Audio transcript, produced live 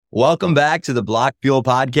Welcome back to the Block Fuel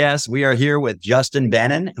Podcast. We are here with Justin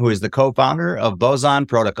Bannon, who is the co-founder of Boson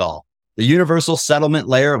Protocol, the universal settlement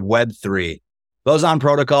layer of Web3. Boson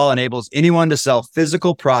Protocol enables anyone to sell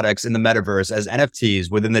physical products in the metaverse as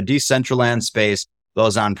NFTs within the Decentraland space,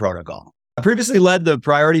 Boson Protocol. I previously led the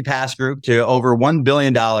Priority Pass Group to over $1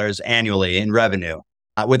 billion annually in revenue.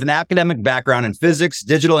 With an academic background in physics,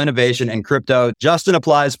 digital innovation, and crypto, Justin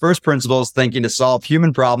applies first principles thinking to solve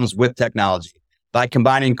human problems with technology by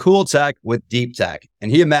combining cool tech with deep tech.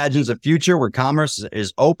 And he imagines a future where commerce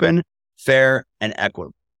is open, fair, and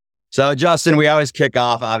equitable. So, Justin, we always kick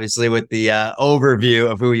off, obviously, with the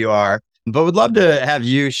overview of who you are, but would love to have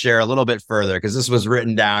you share a little bit further because this was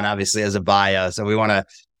written down, obviously, as a bio. So we want to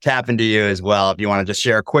tap into you as well. If you want to just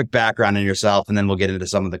share a quick background on yourself, and then we'll get into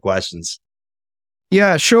some of the questions.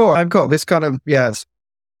 Yeah, sure. I've got this kind of,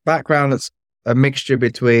 background that's a mixture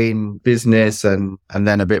between business and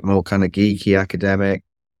then a bit more kind of geeky academic.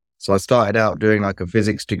 So I started out doing like a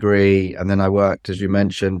physics degree, and then I worked, as you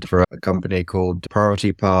mentioned, for a company called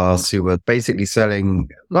Priority Pass, who were basically selling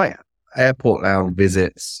like airport lounge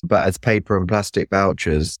visits, but as paper and plastic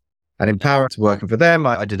vouchers. And in parallel to working for them,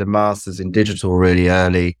 I did a master's in digital really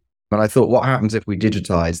early. And I thought, what happens if we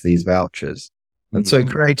digitize these vouchers? And so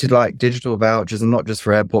created like digital vouchers, and not just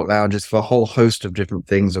for airport lounges, for a whole host of different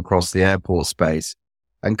things across the airport space,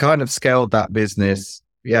 and kind of scaled that business,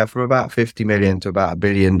 from about 50 million to about $1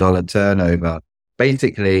 billion turnover,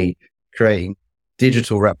 basically creating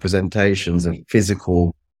digital representations of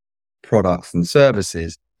physical products and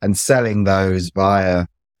services and selling those via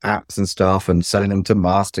apps and stuff and selling them to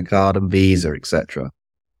MasterCard and Visa, etc.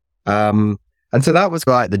 And so that was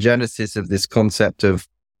like the genesis of this concept of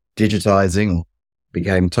digitizing,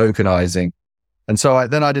 became tokenizing. And so I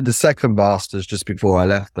did the second master's just before I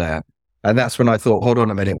left there. And that's when I thought, hold on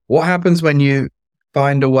a minute, what happens when you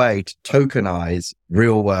find a way to tokenize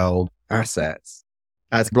real world assets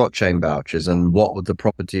as blockchain vouchers, and what would the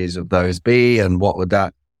properties of those be, and what would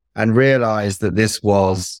that, and realize that this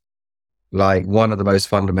was like one of the most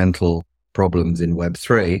fundamental problems in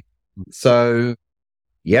Web3. So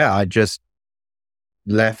I just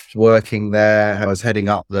left working there. I was heading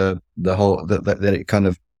up the whole the kind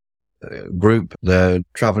of group, the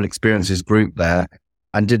travel experiences group there,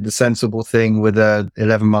 and did the sensible thing with a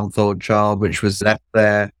 11-month-old child, which was left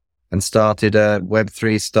there, and started a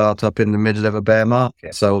Web3 startup in the middle of a bear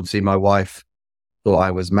market. So obviously my wife thought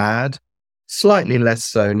I was mad, slightly less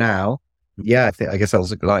so now. I guess that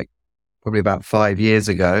was like probably about 5 years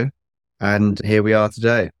ago, and here we are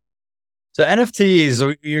today. So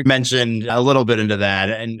NFTs, you mentioned a little bit into that,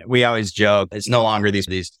 and we always joke, it's no longer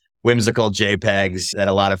these whimsical JPEGs that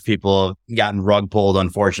a lot of people have gotten rug pulled,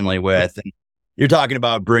 unfortunately, with. And you're talking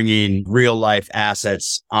about bringing real life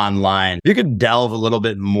assets online. If you could delve a little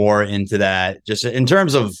bit more into that, just in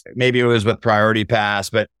terms of maybe it was with Priority Pass,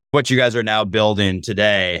 but what you guys are now building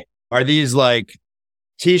today. Are these like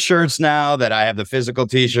T-shirts now that I have the physical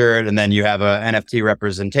T-shirt, and then you have a NFT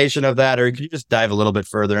representation of that? Or can you just dive a little bit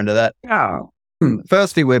further into that? Yeah.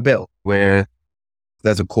 Firstly, we're built where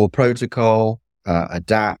there's a core protocol, a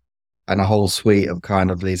DApp, and a whole suite of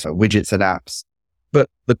kind of these widgets and apps. But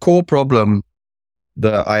the core problem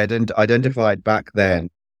that I identified back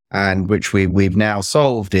then, and which we've now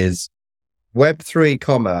solved, is Web3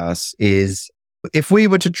 commerce is, if we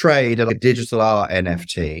were to trade a digital art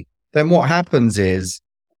NFT, then what happens is,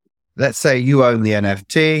 let's say you own the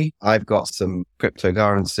NFT, I've got some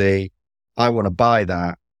cryptocurrency, I want to buy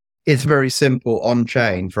that. It's very simple on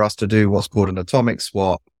chain for us to do what's called an atomic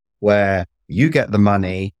swap, where you get the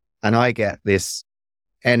money and I get this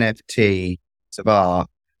NFT of art.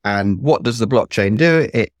 And what does the blockchain do?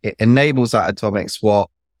 It enables that atomic swap.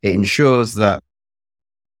 It ensures that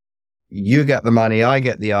you get the money, I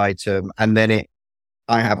get the item, and then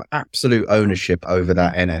I have absolute ownership over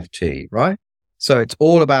that NFT, right? So it's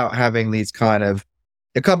all about having these kind of,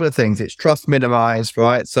 a couple of things. It's trust minimized,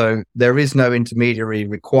 right? So there is no intermediary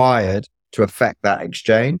required to affect that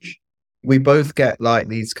exchange. We both get like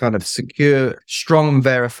these kind of secure, strong,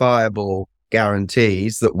 verifiable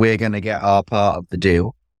guarantees that we're going to get our part of the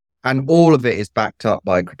deal. And all of it is backed up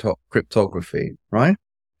by cryptography, right?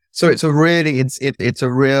 So it's a really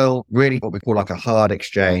what we call like a hard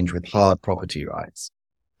exchange with hard property rights.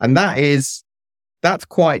 And that's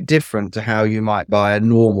quite different to how you might buy a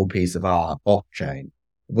normal piece of art off chain,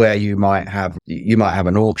 where you might have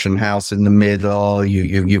an auction house in the middle,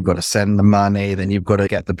 you've got to send the money, then you've got to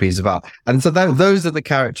get the piece of art. And so those are the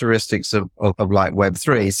characteristics of like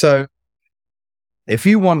Web3. So if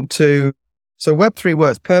you want to, so Web3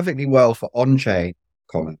 works perfectly well for on-chain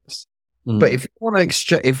commerce. But if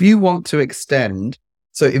you want to extend,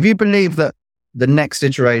 so if you believe that the next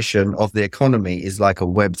iteration of the economy is like a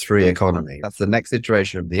Web3 economy. That's the next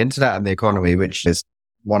iteration of the internet and the economy, which is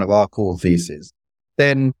one of our core theses.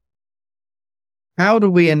 Then how do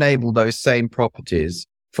we enable those same properties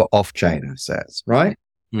for off-chain assets, right?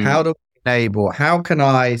 How do we enable, how can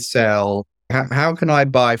I sell, how can I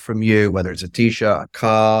buy from you, whether it's a t-shirt, a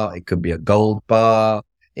car, it could be a gold bar,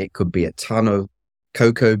 it could be a ton of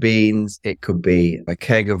cocoa beans, it could be a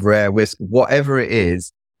keg of rare whiskey, whatever it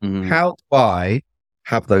is. How do I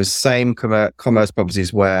have those same commerce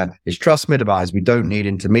properties where it's trust minimized? We don't need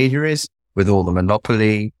intermediaries with all the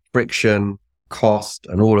monopoly, friction, cost,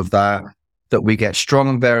 and all of that we get strong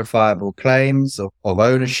and verifiable claims of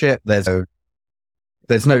ownership. There's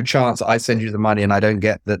no chance I send you the money and I don't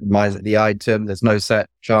get the item. There's no set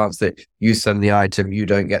chance that you send the item, you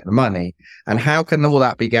don't get the money. And how can all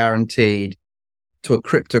that be guaranteed to a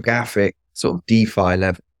cryptographic sort of DeFi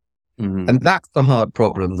level? And that's the hard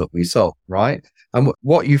problem that we solve, right? And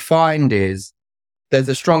what you find is there's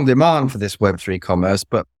a strong demand for this Web3 commerce,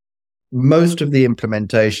 but most of the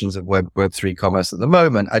implementations of Web3 commerce at the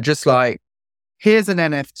moment are just like, here's an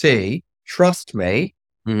NFT, trust me.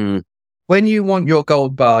 When you want your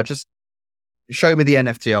gold bar, just show me the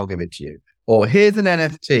NFT, I'll give it to you. Or here's an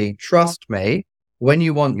NFT, trust me. When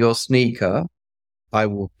you want your sneaker, I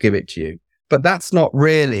will give it to you. But that's not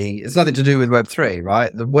really, it's nothing to do with Web3,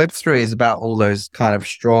 right? The Web3 is about all those kind of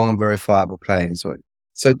strong and verifiable claims.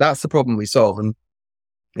 So that's the problem we solve. And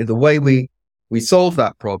the way we solve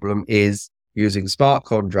that problem is using smart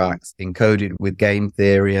contracts encoded with game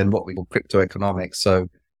theory and what we call crypto economics. So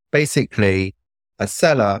basically, a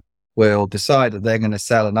seller will decide that they're going to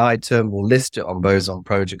sell an item, will list it on Boson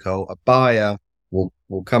Protocol. A buyer will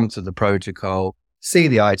come to the protocol, see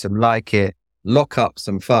the item, like it, lock up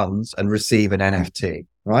some funds and receive an NFT,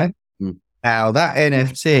 right? Now that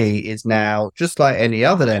NFT is now just like any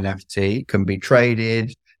other NFT, can be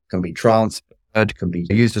traded, can be transferred, can be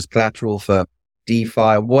used as collateral for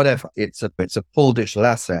DeFi, whatever. It's a full digital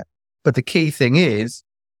asset. But the key thing is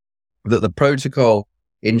that the protocol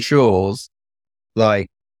ensures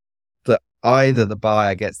like that either the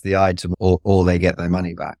buyer gets the item or they get their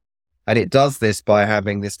money back. And it does this by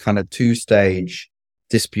having this kind of two-stage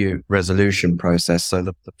dispute resolution process. So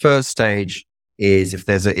the first stage is if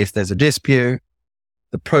there's a dispute,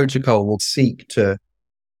 the protocol will seek to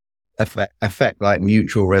affect like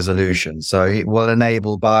mutual resolution. So it will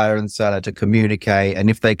enable buyer and seller to communicate. And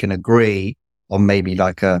if they can agree on maybe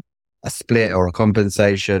like a split or a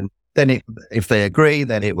compensation, then if they agree,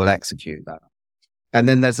 then it will execute that. And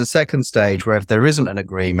then there's a second stage where if there isn't an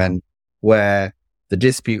agreement, where the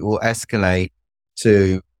dispute will escalate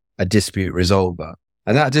to a dispute resolver.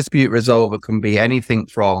 And that dispute resolver can be anything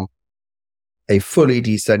from a fully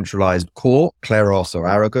decentralized court, Kleros or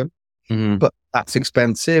Aragon, but that's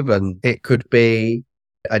expensive, and it could be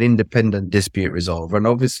an independent dispute resolver. And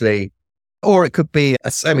obviously, or it could be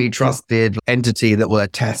a semi-trusted entity that will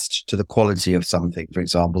attest to the quality of something, for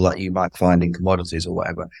example, like you might find in commodities or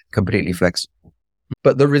whatever, completely flexible.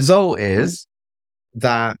 But the result is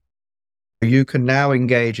that you can now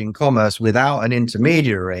engage in commerce without an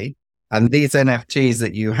intermediary. And these NFTs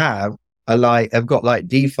that you have have got like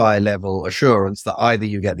DeFi level assurance that either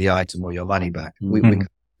you get the item or your money back. We can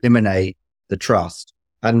eliminate the trust.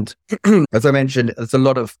 And as I mentioned, there's a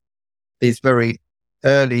lot of these very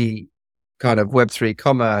early kind of Web3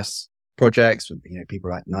 commerce projects with people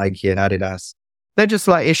like Nike and Adidas. They're just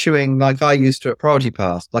like issuing, like I used to at Priority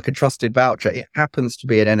Pass, like a trusted voucher. It happens to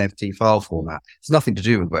be an NFT file format. It's nothing to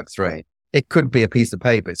do with Web3. It could be a piece of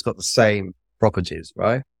paper. It's got the same properties,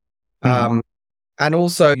 right? And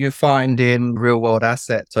also you find in real world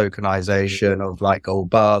asset tokenization of like gold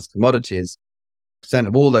bars, commodities, percent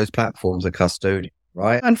of all those platforms are custodial,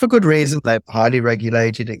 right? And for good reason, they're highly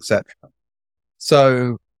regulated, etc.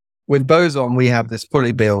 So with Boson, we have this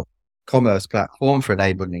fully built commerce platform for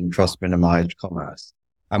enabling trust minimized commerce.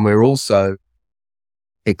 And we're also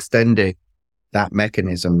extending that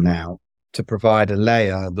mechanism now to provide a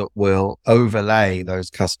layer that will overlay those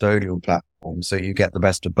custodial platforms. So you get the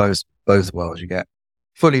best of both worlds. You get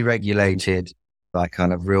fully regulated, like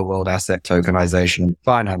kind of real world asset tokenization and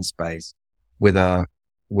finance space with a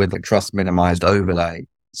trust minimized overlay.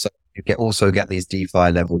 So you also get these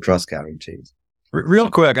DeFi level trust guarantees. Real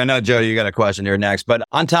quick, I know, Joe, you got a question here next, but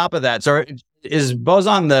on top of that, so is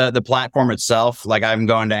Boson the platform itself? Like I'm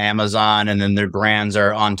going to Amazon and then their brands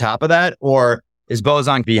are on top of that? Or is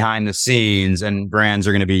Boson behind the scenes and brands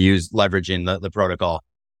are going to be leveraging the protocol?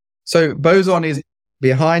 So Boson is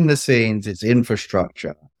behind the scenes, it's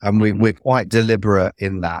infrastructure, and we're quite deliberate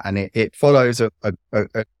in that. And it follows a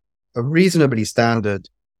reasonably standard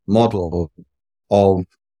model of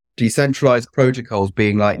decentralized protocols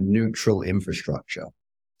being like neutral infrastructure.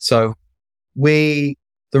 So the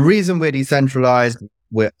reason we're decentralized,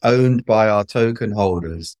 we're owned by our token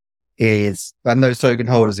holders and those token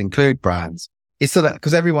holders include brands, is so that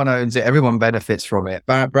because everyone owns it, everyone benefits from it.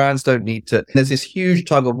 Brands don't need to. There's this huge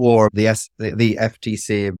tug of war. The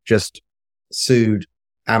FTC have just sued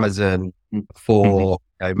Amazon for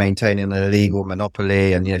maintaining an illegal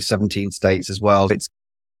monopoly, and 17 states as well. It's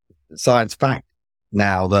science fact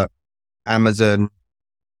now that Amazon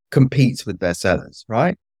competes with their sellers,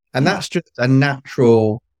 right? And that's just a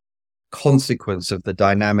natural consequence of the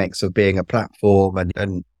dynamics of being a platform.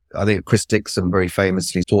 And I think Chris Dixon very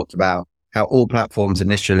famously talked about how all platforms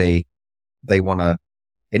initially they want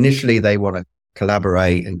to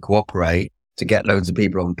collaborate and cooperate to get loads of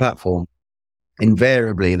people on the platform.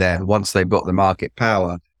 Invariably then, once they've got the market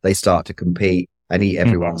power, they start to compete and eat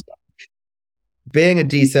everyone's lunch. Being a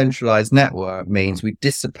decentralized network means we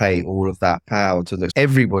dissipate all of that power so that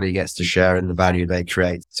everybody gets to share in the value they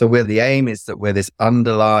create. So where the aim is that we're this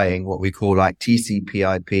underlying, what we call like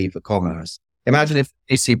TCP/IP for commerce. Imagine if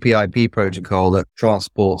TCP/IP protocol that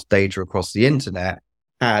transports data across the internet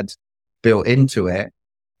had built into it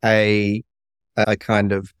a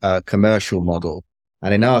kind of commercial model.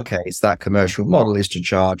 And in our case, that commercial model is to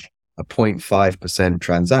charge a 0.5%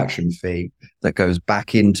 transaction fee that goes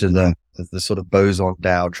back into the sort of Boson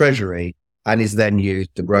DAO treasury and is then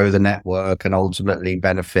used to grow the network and ultimately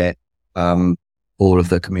benefit all of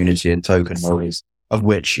the community and token holders, of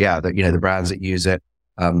which, the brands that use it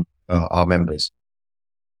are members.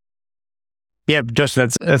 Yeah, Justin,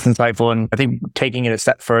 that's insightful. And I think taking it a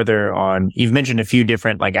step further you've mentioned a few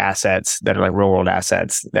different like assets that are like real world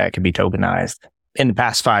assets that can be tokenized. In the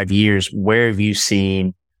past 5 years, where have you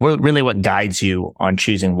seen, what guides you on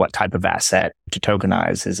choosing what type of asset to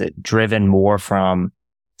tokenize? Is it driven more from,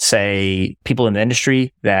 say, people in the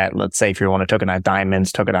industry that, let's say, if you want to tokenize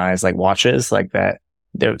diamonds, tokenize like watches, like that,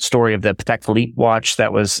 the story of the Patek Philippe watch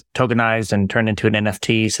that was tokenized and turned into an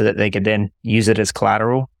NFT so that they could then use it as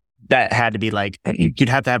collateral? That had to be like, you'd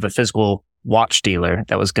have to have a physical watch dealer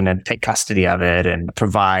that was going to take custody of it and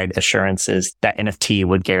provide assurances that NFT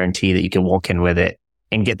would guarantee that you can walk in with it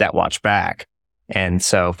and get that watch back. And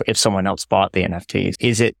so if someone else bought the NFTs,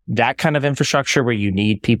 is it that kind of infrastructure where you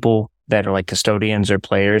need people that are like custodians or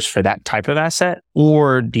players for that type of asset?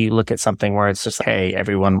 Or do you look at something where it's just, hey,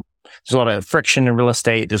 everyone, there's a lot of friction in real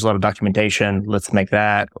estate, there's a lot of documentation, let's make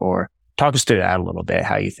that? Or talk us through that a little bit,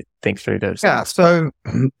 how you think through those things. So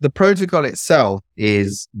the protocol itself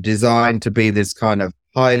is designed to be this kind of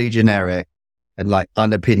highly generic and like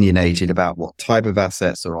unopinionated about what type of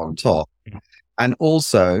assets are on top, and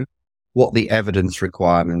also what the evidence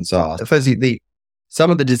requirements are. So firstly,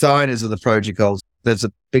 some of the designers of the protocols, there's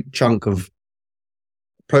a big chunk of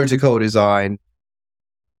protocol design,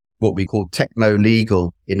 what we call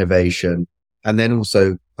techno-legal innovation, and then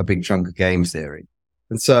also a big chunk of game theory.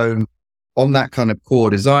 And so on that kind of core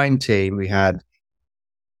design team, we had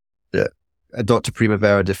Dr.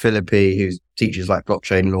 Primavera de Filippi, who teaches like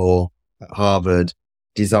blockchain law at Harvard,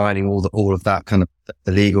 designing all of that kind of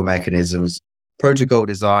the legal mechanisms, protocol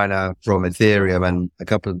designer from Ethereum, and a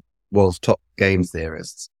couple of world's top game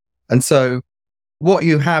theorists. And so what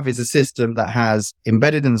you have is a system that has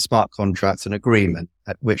embedded in the smart contracts an agreement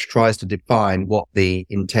which tries to define what the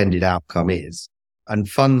intended outcome is, and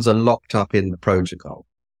funds are locked up in the protocol.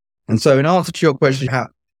 And so in answer to your question,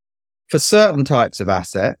 for certain types of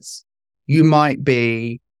assets,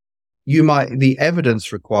 the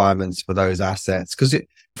evidence requirements for those assets, because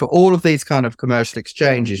for all of these kind of commercial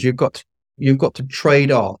exchanges, you've got to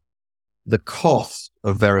trade off the cost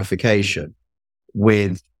of verification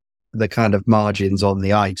with the kind of margins on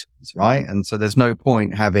the items, right? And so there's no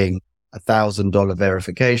point having $1,000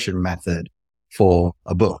 verification method for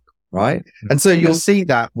a book, right? And so you'll see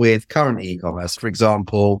that with current e-commerce, for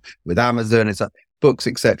example, with Amazon, it's like books,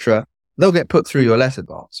 etc. They'll get put through your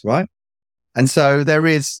letterbox, right? And so there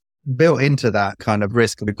is built into that kind of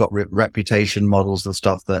risk. We've got reputation models and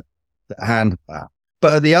stuff that handle that.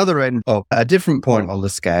 But at the other end of a different point on the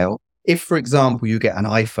scale, if, for example, you get an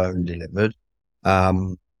iPhone delivered,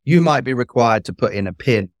 you might be required to put in a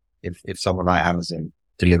PIN if someone like Amazon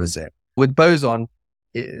delivers it. With Boson,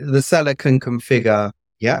 the seller can configure,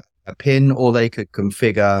 a PIN, or they could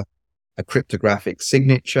configure a cryptographic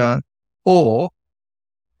signature, or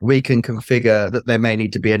we can configure that there may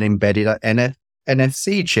need to be an embedded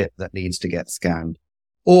NFC chip that needs to get scanned.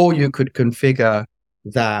 Or you could configure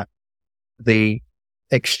that the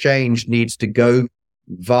exchange needs to go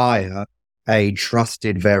via a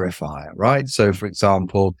trusted verifier, right? So for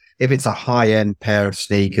example, if it's a high-end pair of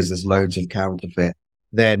sneakers, there's loads of counterfeit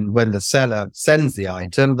then when the seller sends the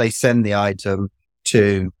item, they send the item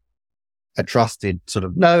to a trusted sort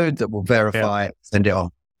of node that will verify it, send it on.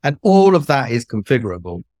 And all of that is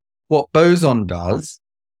configurable. What Boson does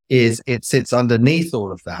is it sits underneath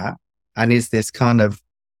all of that and is this kind of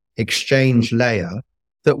exchange layer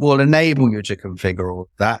that will enable you to configure all of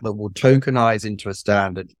that will tokenize into a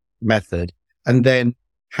standard method and then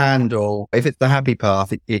handle, if it's the happy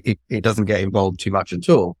path, it doesn't get involved too much at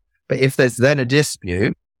all. But if there's then a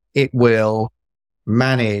dispute, it will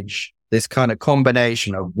manage this kind of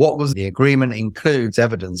combination of what was the agreement includes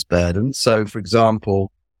evidence burden. So for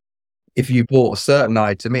example, if you bought a certain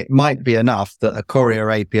item, it might be enough that a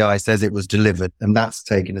courier API says it was delivered and that's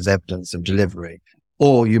taken as evidence of delivery.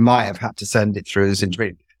 Or you might have had to send it through this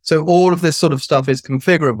intermediary. So all of this sort of stuff is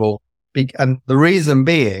configurable. And the reason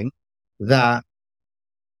being that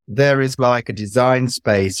there is like a design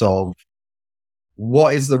space of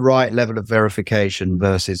what is the right level of verification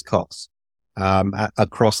versus cost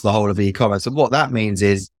across the whole of e-commerce. And what that means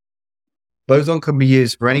is Boson can be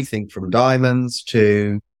used for anything from diamonds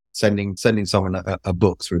to sending someone a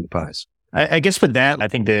book through the post. I guess with that, I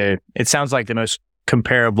think it sounds like the most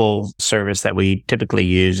comparable service that we typically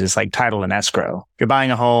use is like title and escrow. If you're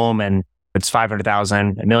buying a home and it's $500,000,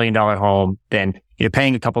 $1 million home, then you're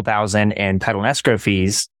paying a couple thousand, and title and escrow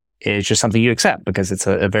fees is just something you accept because it's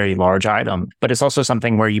a very large item. But it's also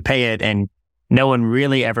something where you pay it and no one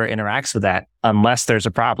really ever interacts with that unless there's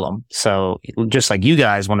a problem. So just like you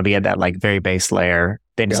guys want to be at that like very base layer,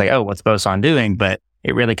 then it's like, oh, what's Boson doing? But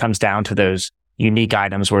it really comes down to those unique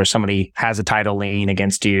items where somebody has a title lien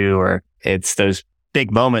against you, or it's those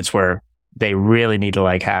big moments where they really need to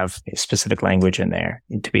like have specific language in there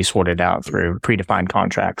to be sorted out through predefined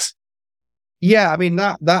contracts. Yeah, I mean,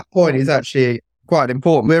 that point is actually quite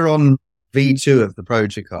important. We're on V2 of the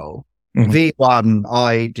protocol. Mm-hmm. V1,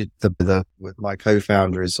 I did with my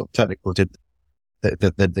co-founder is sort of technical, did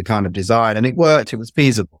the kind of design, and it worked. It was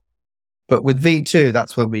feasible. But with V2,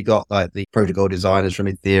 that's when we got like the protocol designers from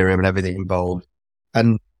Ethereum and everything involved,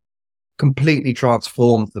 and completely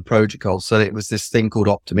transformed the protocol. So it was this thing called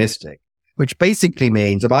optimistic, which basically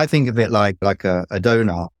means, if I think of it like a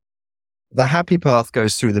donut, the happy path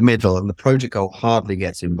goes through the middle and the protocol hardly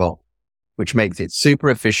gets involved, which makes it super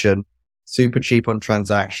efficient, super cheap on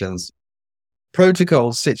transactions.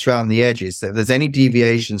 Protocol sits around the edges. So if there's any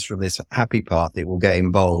deviations from this happy path, it will get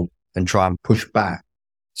involved and try and push back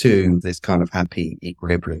to this kind of happy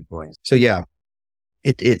equilibrium point. So yeah,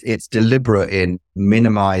 it's deliberate in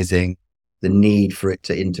minimizing the need for it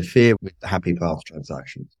to interfere with the happy path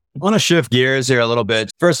transactions. I want to shift gears here a little bit.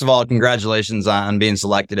 First of all, congratulations on being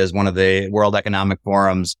selected as one of the World Economic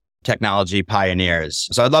Forum's technology pioneers.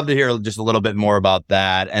 So I'd love to hear just a little bit more about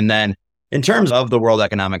that. And then in terms of the World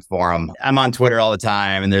Economic Forum, I'm on Twitter all the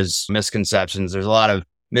time and there's misconceptions. There's a lot of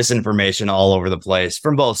misinformation all over the place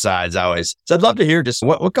from both sides always. So I'd love to hear just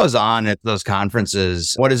what goes on at those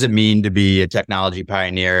conferences. What does it mean to be a technology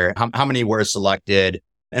pioneer? How many were selected?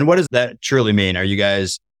 And what does that truly mean?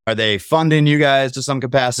 Are they funding you guys to some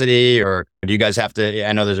capacity, or do you guys have to,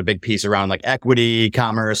 I know there's a big piece around like equity,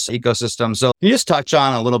 commerce, ecosystem. So can you just touch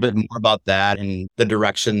on a little bit more about that and the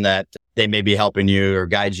direction that they may be helping you or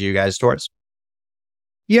guide you guys towards?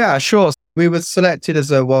 Yeah, sure. We were selected as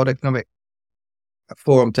a World Economic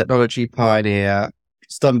Forum technology pioneer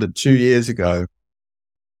just under 2 years ago.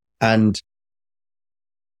 And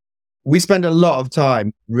we spend a lot of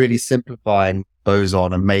time really simplifying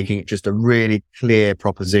Boson and making it just a really clear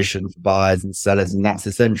proposition for buyers and sellers, and that's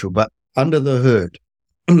essential. But under the hood,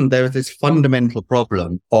 there is this fundamental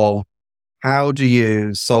problem of how do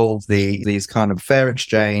you solve these kind of fair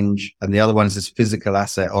exchange, and the other one is this physical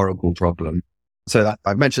asset oracle problem. So that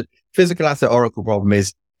I mentioned physical asset oracle problem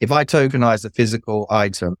is, if I tokenize a physical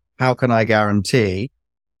item, how can I guarantee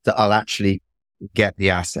that I'll actually get the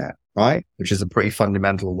asset, right? Which is a pretty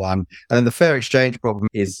fundamental one. And then the fair exchange problem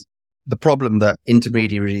is the problem that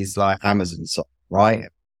intermediaries like Amazon solve, right?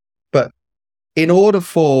 But in order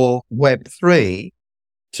for Web3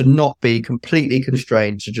 to not be completely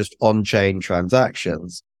constrained to just on-chain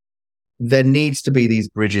transactions, there needs to be these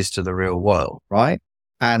bridges to the real world, right?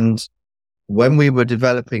 And when we were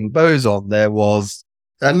developing Boson, there was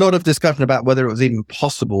a lot of discussion about whether it was even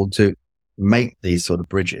possible to make these sort of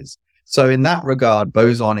bridges. So in that regard,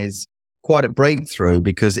 Boson is quite a breakthrough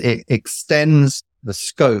because it extends the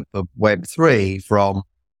scope of Web3 from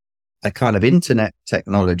a kind of internet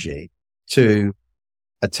technology to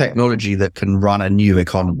a technology that can run a new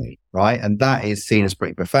economy, right? And that is seen as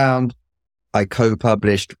pretty profound. I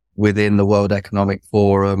co-published within the World Economic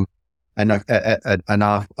Forum an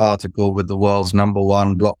article with the world's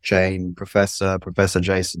 #1 blockchain professor, Professor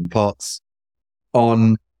Jason Potts,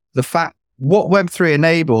 on the fact what Web3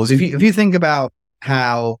 enables. If you think about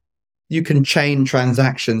how you can chain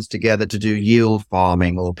transactions together to do yield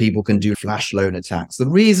farming, or people can do flash loan attacks. The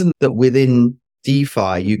reason that within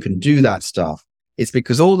DeFi you can do that stuff is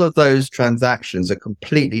because all of those transactions are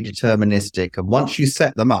completely deterministic. And once you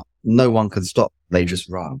set them up, no one can stop. They just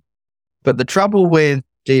run. But the trouble with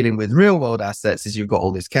dealing with real world assets is you've got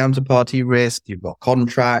all this counterparty risk, you've got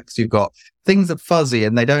contracts, you've got things that are fuzzy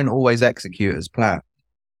and they don't always execute as planned.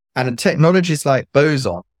 And technologies like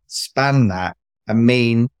Boson span that and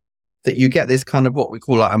mean that you get this kind of what we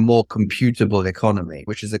call like a more computable economy,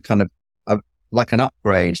 which is a kind of like an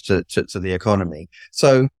upgrade to the economy.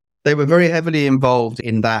 So they were very heavily involved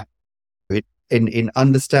in that, in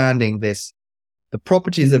understanding this. The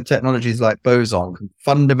properties of technologies like Boson can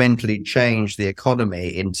fundamentally change the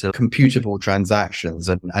economy into computable transactions.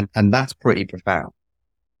 And that's pretty profound.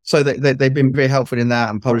 So they've been very helpful in that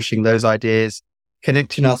and publishing those ideas,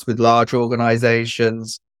 connecting us with large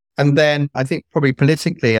organizations. And then I think probably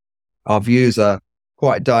politically, our views are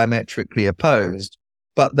quite diametrically opposed,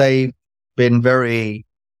 but they've been very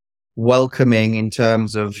welcoming in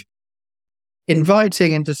terms of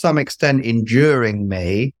inviting and to some extent enduring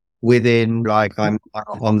me within, like, I'm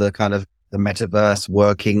on the kind of the metaverse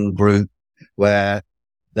working group where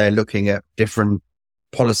they're looking at different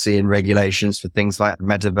policy and regulations for things like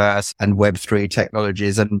metaverse and Web3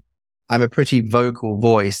 technologies. And I'm a pretty vocal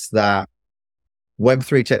voice that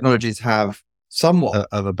Web3 technologies have somewhat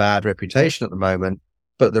of a bad reputation at the moment.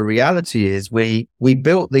 But the reality is we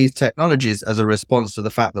built these technologies as a response to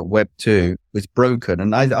the fact that Web 2 was broken.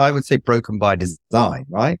 And I would say broken by design,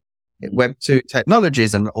 right? Web 2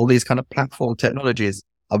 technologies and all these kind of platform technologies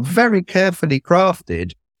are very carefully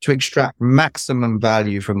crafted to extract maximum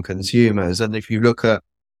value from consumers. And if you look at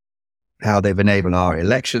how they've enabled our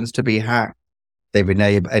elections to be hacked, they've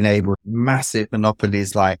enabled massive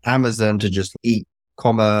monopolies like Amazon to just eat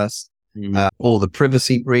commerce. All the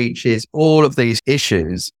privacy breaches, all of these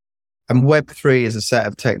issues. And Web3 is a set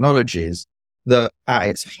of technologies that at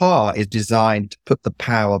its heart is designed to put the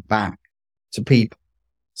power back to people.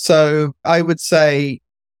 So I would say,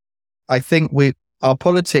 I think our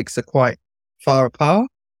politics are quite far apart,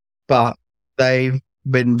 but they've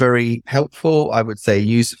been very helpful, I would say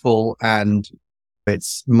useful. And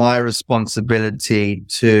it's my responsibility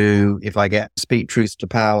to, if I get speak truth to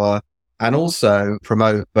power, and also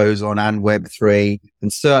promote Boson and Web3,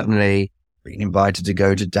 and certainly being invited to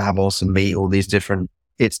go to Davos and meet all these different,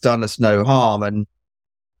 it's done us no harm. And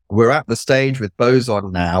we're at the stage with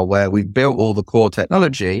Boson now where we've built all the core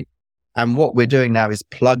technology. And what we're doing now is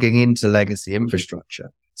plugging into legacy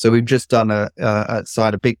infrastructure. So we've just done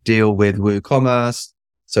signed a big deal with WooCommerce.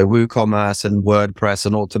 So WooCommerce and WordPress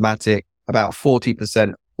and Automatic, about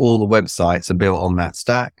 40% all the websites are built on that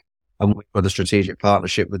stack. And we've got a strategic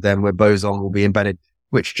partnership with them where Boson will be embedded,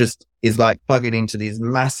 which just is like plugging into these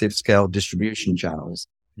massive scale distribution channels.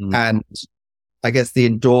 And I guess the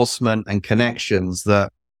endorsement and connections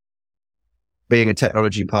that being a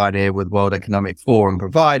technology pioneer with World Economic Forum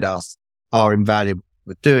provide us are invaluable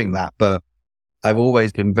with doing that. But I've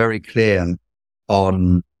always been very clear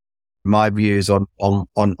on my views on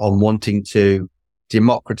wanting to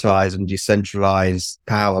democratize and decentralize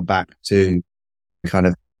power back to kind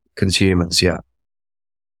of consumers. Yeah.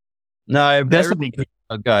 No, that's something.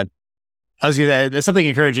 Oh, God. I was going to say, there's something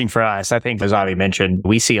encouraging for us. I think, as Avi mentioned,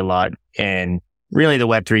 we see a lot in really the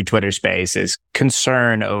Web3 Twitter space is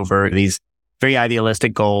concern over these very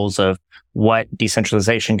idealistic goals of what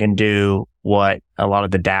decentralization can do, what a lot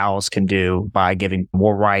of the DAOs can do by giving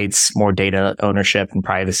more rights, more data ownership and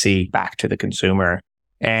privacy back to the consumer.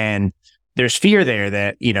 And there's fear there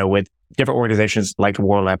that, with different organizations like the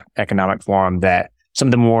World Economic Forum, that some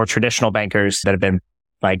of the more traditional bankers that have been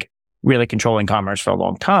like really controlling commerce for a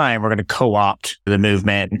long time were going to co-opt the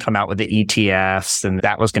movement and come out with the ETFs. And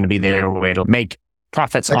that was going to be their way to make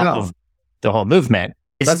profits off of the whole movement.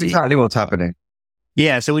 That's exactly what's happening.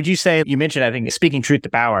 Yeah. So would you say, you mentioned, I think speaking truth to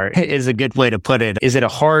power is a good way to put it. Is it a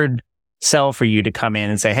hard sell for you to come in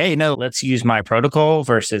and say, hey, no, let's use my protocol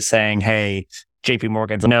versus saying, hey, JP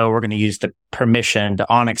Morgan's, no, we're going to use the permission, the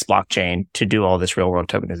Onyx blockchain to do all this real world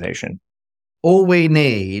tokenization? All we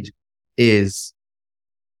need is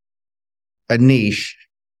a niche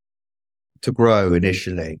to grow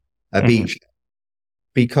initially, a beach.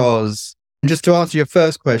 Because just to answer your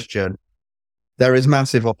first question, there is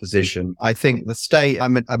massive opposition. I think the state,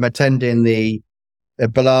 I'm attending the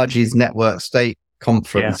Balaji's Network State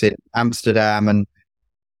Conference in Amsterdam, and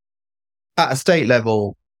at a state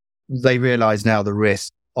level, they realize now the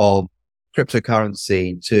risk of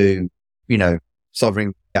cryptocurrency to,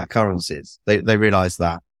 sovereign currencies. They realize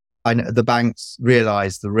that. I know the banks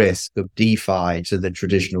realize the risk of DeFi to the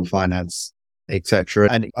traditional finance, etc.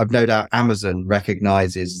 And I've no doubt Amazon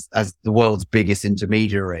recognizes as the world's biggest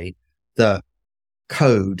intermediary that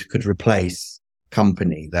code could replace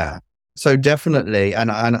company there. So definitely,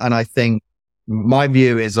 and I think my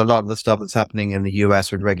view is a lot of the stuff that's happening in the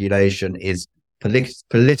US with regulation is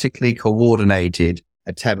politically coordinated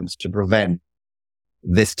attempts to prevent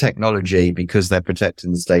this technology because they're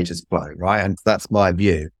protecting the status quo, right? And that's my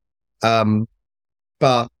view.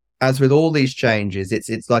 But as with all these changes,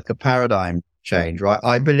 it's like a paradigm change, right?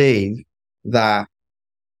 I believe that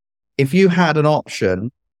if you had an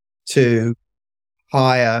option to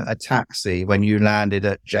hire a taxi when you landed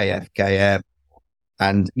at JFK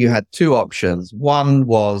and you had two options. One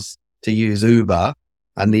was to use Uber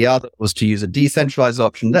and the other was to use a decentralized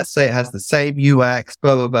option. Let's say it has the same UX,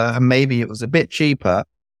 blah, blah, blah, and maybe it was a bit cheaper,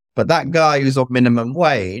 but that guy who's on minimum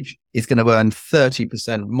wage is going to earn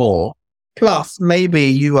 30% more. Plus, maybe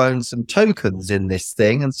you own some tokens in this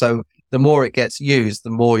thing. And so the more it gets used, the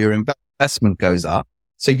more your investment goes up.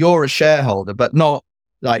 So you're a shareholder, but not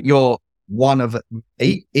like you're one of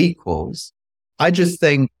equals. I just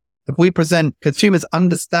think if we present consumers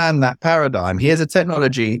understand that paradigm, here's a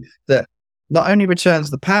technology that not only returns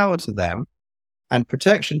the power to them and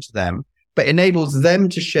protection to them, but enables them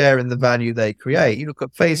to share in the value they create. You look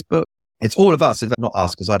at Facebook, it's all of us, not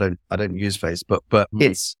us, because I don't use Facebook, but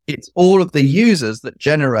it's all of the users that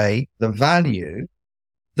generate the value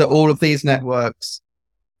that all of these networks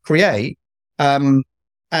create, and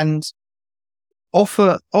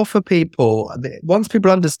offer people, once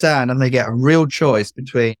people understand and they get a real choice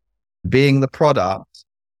between being the product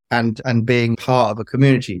and being part of a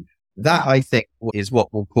community, that I think is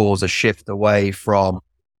what will cause a shift away from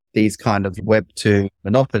these kind of Web2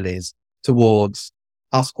 monopolies towards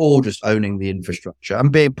us all just owning the infrastructure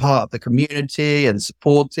and being part of the community and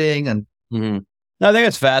supporting and. Mm-hmm. No, I think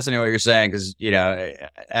it's fascinating what you're saying because, I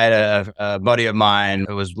had a buddy of mine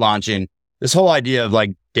who was launching this whole idea of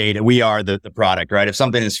like data. We are the product, right? If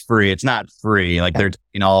something is free, it's not free. Like they're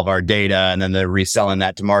taking all of our data and then they're reselling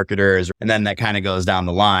that to marketers. And then that kind of goes down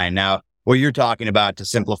the line. Now, what you're talking about to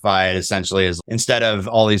simplify it essentially is instead of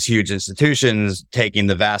all these huge institutions taking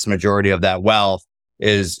the vast majority of that wealth,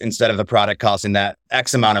 is instead of the product costing that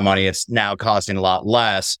X amount of money, it's now costing a lot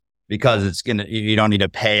less because you don't need to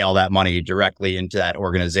pay all that money directly into that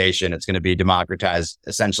organization. It's going to be democratized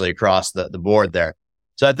essentially across the board there.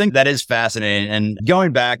 So I think that is fascinating. And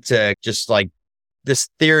going back to just like this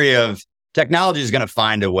theory of technology is going to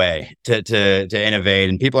find a way to innovate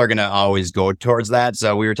and people are going to always go towards that.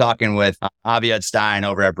 So we were talking with Aviad Stein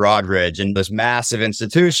over at Broadridge and this massive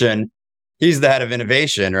institution. He's the head of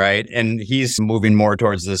innovation, right? And he's moving more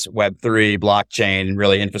towards this Web3 blockchain and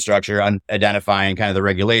really infrastructure, identifying kind of the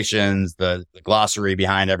regulations, the glossary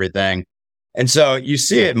behind everything. And so you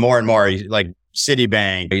see it more and more, like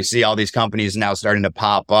Citibank, you see all these companies now starting to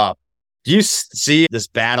pop up. Do you see this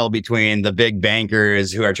battle between the big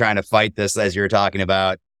bankers who are trying to fight this, as you were talking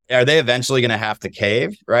about? Are they eventually going to have to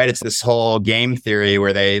cave, right? It's this whole game theory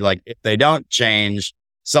where they like, if they don't change,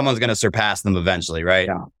 someone's going to surpass them eventually, right?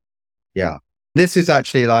 Yeah. This is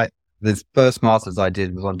actually like the first master's I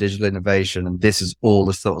did was on digital innovation. And this is all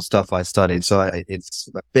the sort of stuff I studied. So it's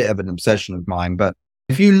a bit of an obsession of mine. But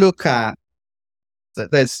if you look at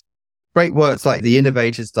that, there's great works like The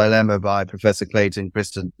Innovator's Dilemma by Professor Clayton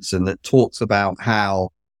Christensen that talks about how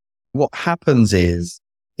what happens is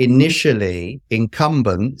initially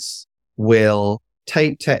incumbents will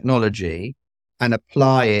take technology and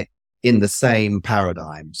apply it in the same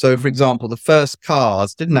paradigm. So for example, the first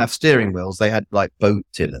cars didn't have steering wheels. They had like boat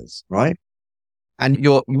tillers, right? And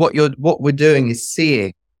what we're doing is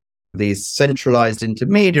seeing these centralized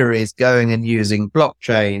intermediaries going and using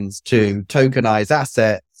blockchains to tokenize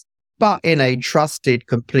assets, but in a trusted,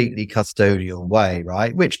 completely custodial way,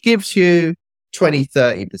 right? Which gives you 20,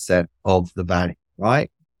 30% of the value, right?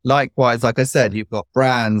 Likewise, like I said, you've got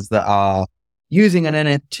brands that are using an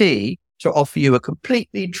NFT to offer you a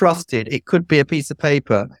completely trusted, it could be a piece of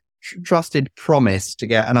paper, trusted promise to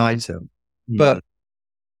get an item. Mm. But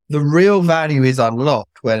the real value is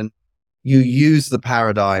unlocked when you use the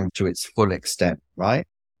paradigm to its full extent, right?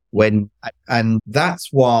 And that's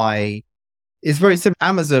why it's very simple.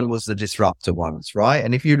 Amazon was the disruptor once, right?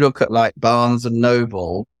 And if you look at like Barnes and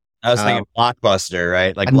Noble, I was thinking Blockbuster,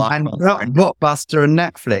 right? Like Blockbuster and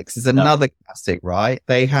Netflix is another classic, right?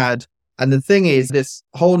 And the thing is, this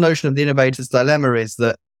whole notion of the innovator's dilemma is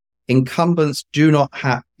that incumbents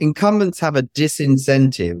have a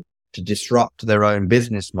disincentive to disrupt their own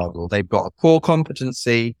business model. They've got a core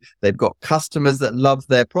competency. They've got customers that love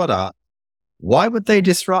their product. Why would they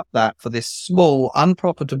disrupt that for this small,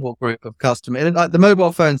 unprofitable group of customers? And like the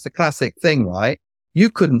mobile phone's the classic thing, right? You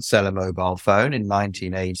couldn't sell a mobile phone in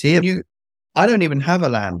 1980. I don't even have a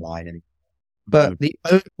landline anymore. But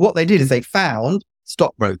what they did is they found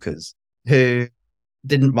stockbrokers who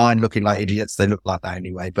didn't mind looking like idiots. They looked like that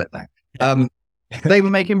anyway, but they were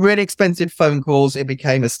making really expensive phone calls. It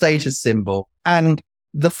became a status symbol. And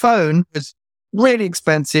the phone was really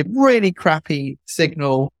expensive, really crappy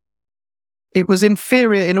signal. It was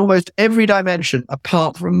inferior in almost every dimension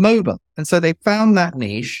apart from mobile. And so they found that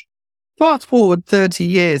niche. Fast forward 30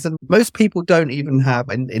 years, and most people don't even have,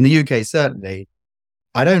 in the UK certainly,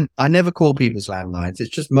 I never call people's landlines. It's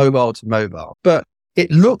just mobile to mobile. But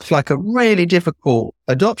it looked like a really difficult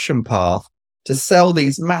adoption path to sell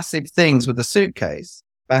these massive things with a suitcase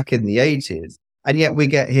back in the 80s. And yet we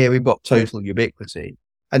get here, we've got total ubiquity.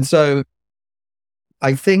 And so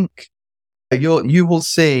I think you will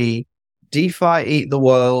see DeFi eat the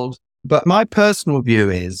world. But my personal view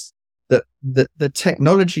is that the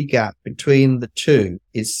technology gap between the two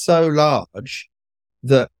is so large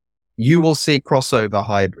that you will see crossover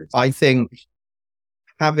hybrids. I think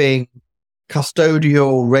having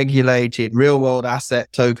custodial, regulated, real-world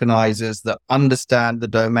asset tokenizers that understand the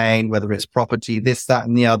domain, whether it's property, this, that,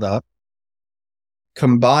 and the other,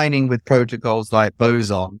 combining with protocols like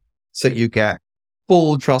Boson, so you get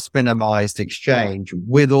full trust minimized exchange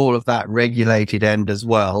with all of that regulated end as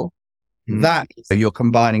well. That you're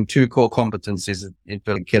combining two core competencies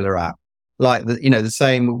into a killer app. Like the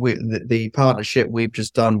same with the partnership we've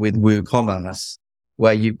just done with WooCommerce,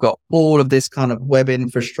 where you've got all of this kind of web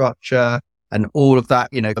infrastructure and all of that,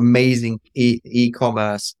 amazing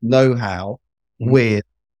e-commerce know-how with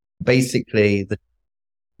basically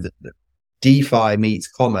the DeFi meets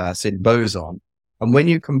commerce in Boson. And when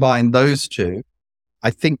you combine those two, I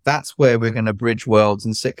think that's where we're going to bridge worlds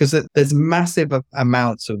and sit, because there's massive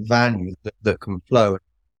amounts of value that can flow.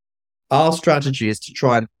 Our strategy is to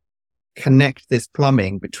try and connect this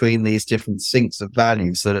plumbing between these different sinks of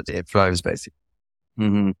value so that it flows, basically.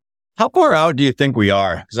 Mm-hmm. How far out do you think we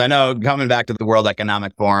are? Because I know, coming back to the World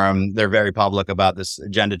Economic Forum, they're very public about this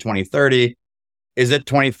Agenda 2030. Is it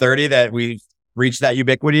 2030 that we've reached that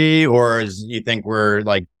ubiquity, or you think we're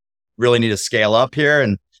really need to scale up here?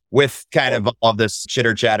 And with kind of all this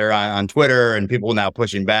chitter chatter on Twitter and people now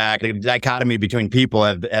pushing back, the dichotomy between people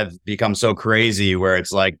have become so crazy where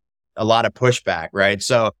it's like a lot of pushback, right?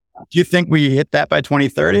 So do you think we hit that by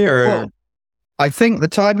 2030 or? Well, I think the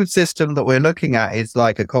type of system that we're looking at is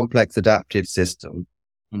like a complex adaptive system,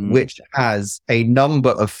 which has a number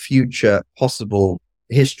of future possible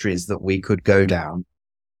histories that we could go down.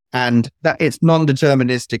 And that it's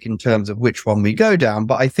non-deterministic in terms of which one we go down,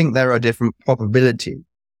 but I think there are different probabilities.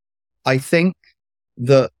 I think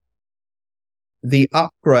that the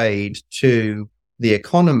upgrade to the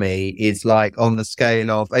economy is like on the scale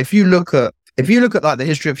of, if you look at like the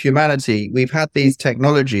history of humanity, we've had these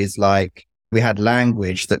technologies, like we had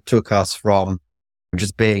language that took us from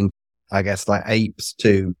just being, I guess, like apes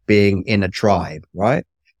to being in a tribe, right?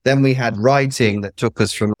 Then we had writing that took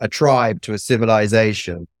us from a tribe to a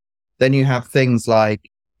civilization. Then you have things like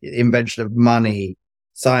invention of money,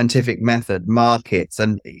 scientific method, markets,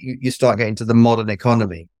 and you start getting to the modern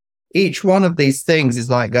economy. Each one of these things is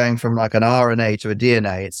like going from like an RNA to a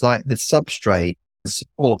DNA. It's like the substrate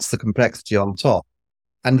supports the complexity on top.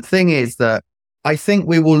 And the thing is that I think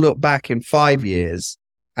we will look back in 5 years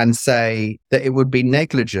and say that it would be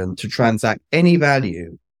negligent to transact any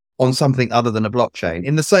value on something other than a blockchain.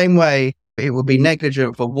 In the same way, it would be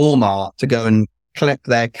negligent for Walmart to go and collect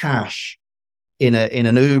their cash in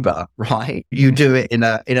an Uber, right? You do it in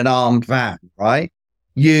an armed van, right?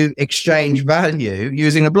 You exchange value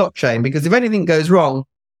using a blockchain, because if anything goes wrong,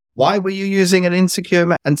 why were you using an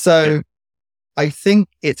insecure? And so I think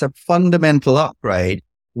it's a fundamental upgrade.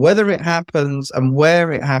 Whether it happens and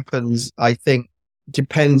where it happens, I think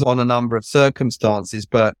depends on a number of circumstances,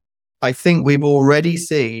 but I think we've already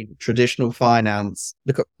seen traditional finance.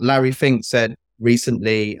 Look, Larry Fink said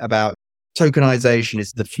recently about tokenization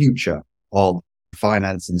is the future of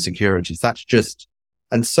finance and securities. That's just,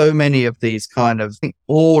 and so many of these kind of, I think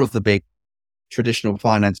all of the big traditional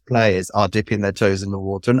finance players are dipping their toes in the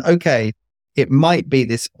water. And okay, it might be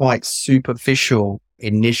this quite superficial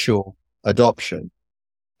initial adoption,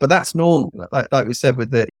 but that's normal. Like we said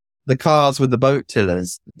with the cars with the boat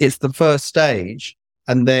tillers, it's the first stage.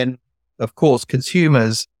 And then of course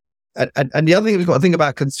consumers, and the other thing we've got to think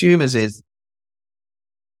about consumers is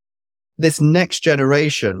this next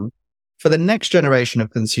generation. For the next generation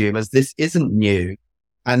of consumers, this isn't new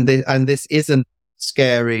and this isn't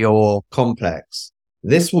scary or complex.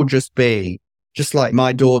 This will just be Just like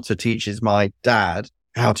my daughter teaches my dad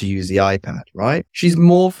how to use the iPad, right? She's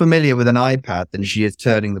more familiar with an iPad than she is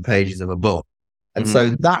turning the pages of a book. And so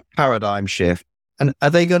that paradigm shift, and are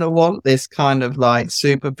they going to want this kind of like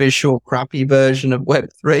superficial, crappy version of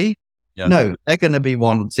Web3? Yeah. No, they're going to be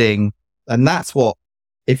wanting, and that's what,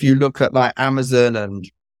 if you look at like Amazon and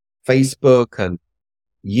Facebook and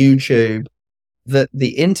YouTube, that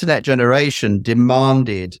the internet generation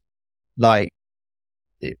demanded like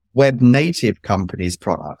web native companies'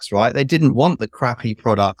 products, right? They didn't want the crappy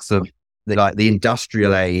products of the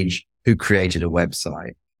industrial age who created a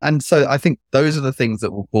website. And so I think those are the things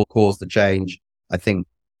that will cause the change. I think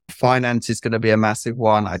finance is going to be a massive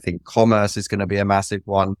one. I think commerce is going to be a massive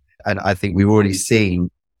one. And I think we've already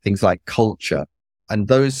seen things like culture, and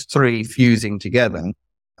those three fusing together,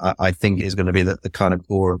 I think is going to be the kind of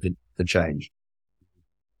core of the change.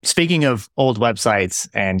 Speaking of old websites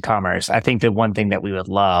and commerce, I think the one thing that we would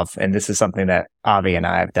love, and this is something that Avi and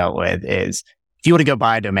I have dealt with, is if you want to go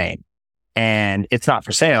buy a domain and it's not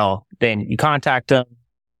for sale, then you contact them,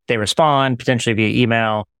 they respond potentially via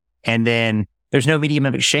email, and then there's no medium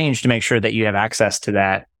of exchange to make sure that you have access to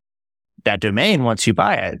that domain once you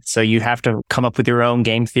buy it. So you have to come up with your own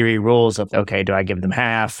game theory rules of, okay, do I give them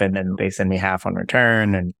half and then they send me half on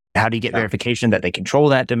return? And how do you get verification that they control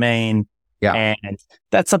that domain? Yeah. And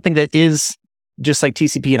that's something that is just like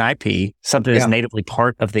TCP and IP, something that's natively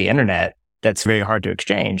part of the internet that's very hard to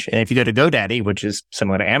exchange. And if you go to GoDaddy, which is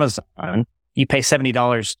similar to Amazon, you pay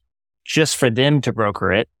 $70 just for them to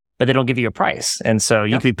broker it, but they don't give you a price. And so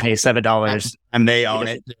you could pay $7 and they own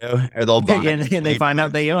it too, or they'll buy it. And they find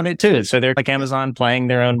out they own it too. So they're like Amazon playing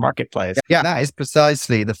their own marketplace. Yeah, that is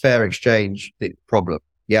precisely the fair exchange problem.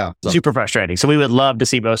 Yeah. Super frustrating. So we would love to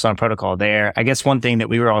see Boson Protocol there. I guess one thing that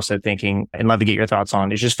we were also thinking and love to get your thoughts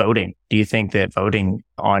on is just voting. Do you think that voting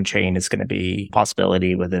on chain is going to be a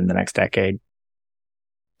possibility within the next decade?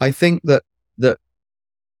 I think that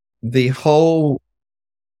the whole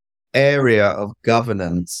area of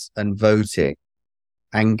governance and voting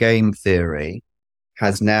and game theory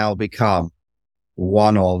has now become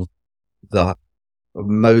one of the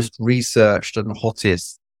most researched and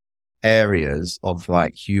hottest areas of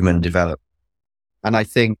like human development. And I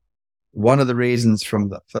think one of the reasons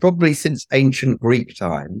probably since ancient Greek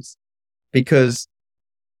times, because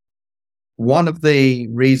one of the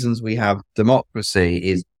reasons we have democracy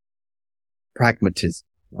is pragmatism,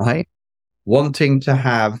 right? Wanting to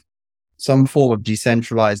have some form of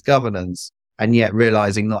decentralized governance and yet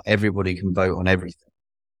realizing not everybody can vote on everything.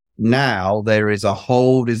 Now there is a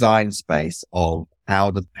whole design space of how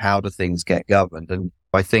do things get governed. And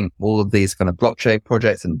I think all of these kind of blockchain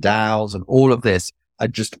projects and DAOs and all of this are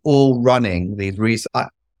just all running these research.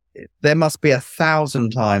 There must be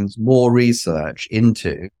 1,000 times more research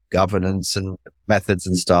into governance and methods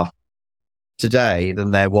and stuff today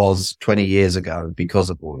than there was 20 years ago because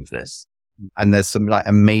of all of this. And there's some like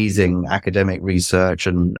amazing academic research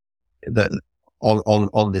and that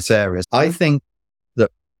on this area. I think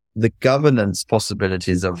that the governance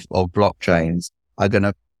possibilities of blockchains are going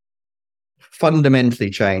to fundamentally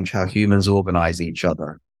change how humans organize each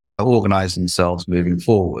other, organize themselves moving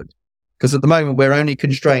forward. Because at the moment, we're only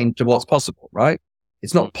constrained to what's possible, right?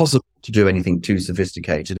 It's not possible to do anything too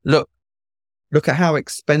sophisticated. Look at how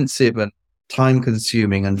expensive and time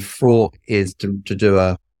consuming and fraught is to do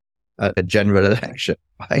a general election,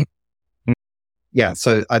 right? Yeah.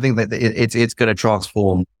 So I think that it's going to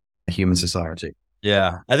transform human society.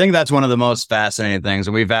 Yeah. I think that's one of the most fascinating things.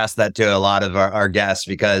 And we've asked that to a lot of our guests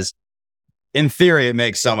because in theory, it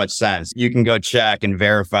makes so much sense. You can go check and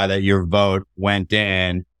verify that your vote went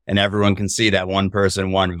in and everyone can see that one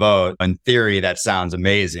person, one vote. In theory, that sounds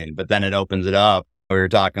amazing, but then it opens it up. We were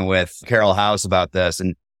talking with Carol House about this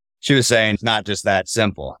and she was saying it's not just that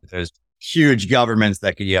simple. There's huge governments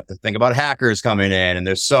that you have to think about hackers coming in and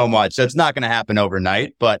there's so much. So it's not going to happen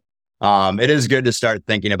overnight, but it is good to start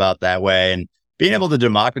thinking about that way and being able to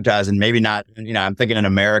democratize and maybe not, I'm thinking in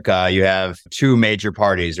America, you have two major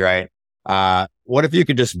parties, right? What if you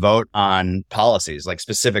could just vote on policies, like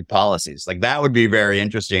specific policies? Like that would be very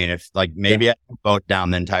interesting if like maybe I could vote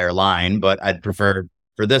down the entire line, but I'd prefer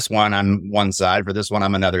for this one on one side, for this one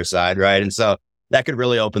on another side, right? And so that could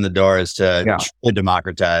really open the doors to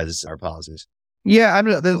democratize our policies. Yeah. I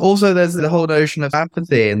mean, there's the whole notion of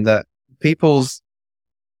apathy and that people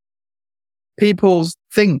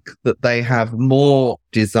think that they have more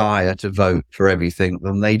desire to vote for everything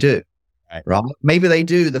than they do. Right. Maybe they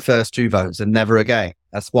do the first two votes and never again.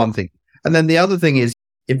 That's one thing. And then the other thing is,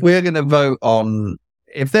 if there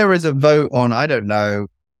is a vote on, I don't know,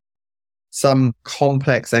 some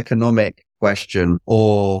complex economic question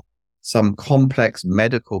or some complex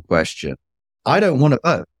medical question, I don't want to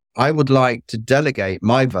vote. I would like to delegate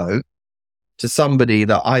my vote to somebody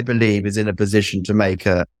that I believe is in a position to make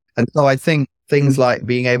a. And so I think things like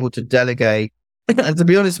being able to delegate, and to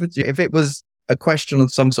be honest with you, if it was a question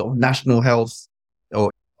of some sort of national health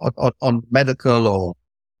or on medical or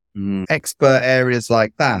expert areas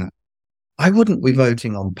like that, I wouldn't be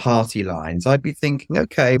voting on party lines. I'd be thinking,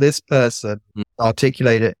 okay, this person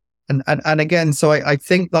articulate it. And again, so I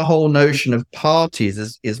think the whole notion of parties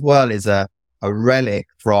is a relic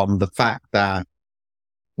from the fact that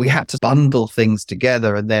we had to bundle things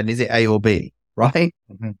together, and then is it A or B, right?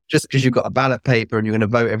 Just because you've got a ballot paper and you're going to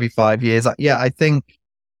vote every 5 years. I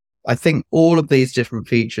think all of these different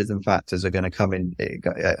features and factors are going to come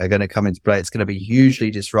into play. It's going to be hugely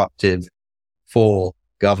disruptive for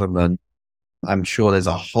government. I'm sure there's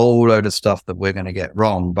a whole load of stuff that we're going to get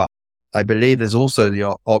wrong, but I believe there's also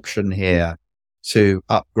the option here to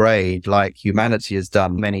upgrade, like humanity has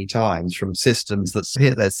done many times, from systems that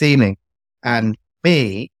hit their ceiling. And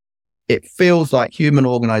it feels like human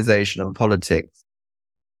organization and politics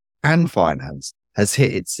and finance has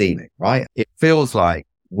hit its ceiling, right? It feels like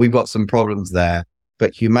we've got some problems there,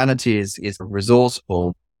 but humanity is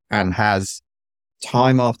resourceful and has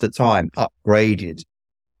time after time upgraded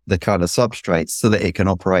the kind of substrates so that it can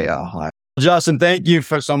operate at a higher. Justin, thank you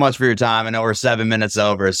so much for your time. I know we're 7 minutes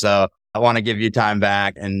over, so I want to give you time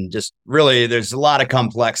back. And just really, there's a lot of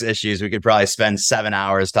complex issues. We could probably spend 7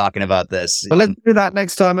 hours talking about this. Well, let's do that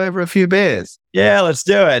next time over a few beers. Yeah, let's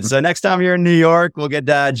do it. So next time you're in New York, we'll get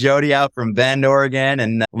Jody out from Bend, Oregon,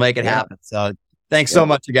 and we'll make it happen. So thanks so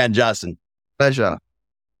much again, Justin. Pleasure.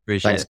 Appreciate it.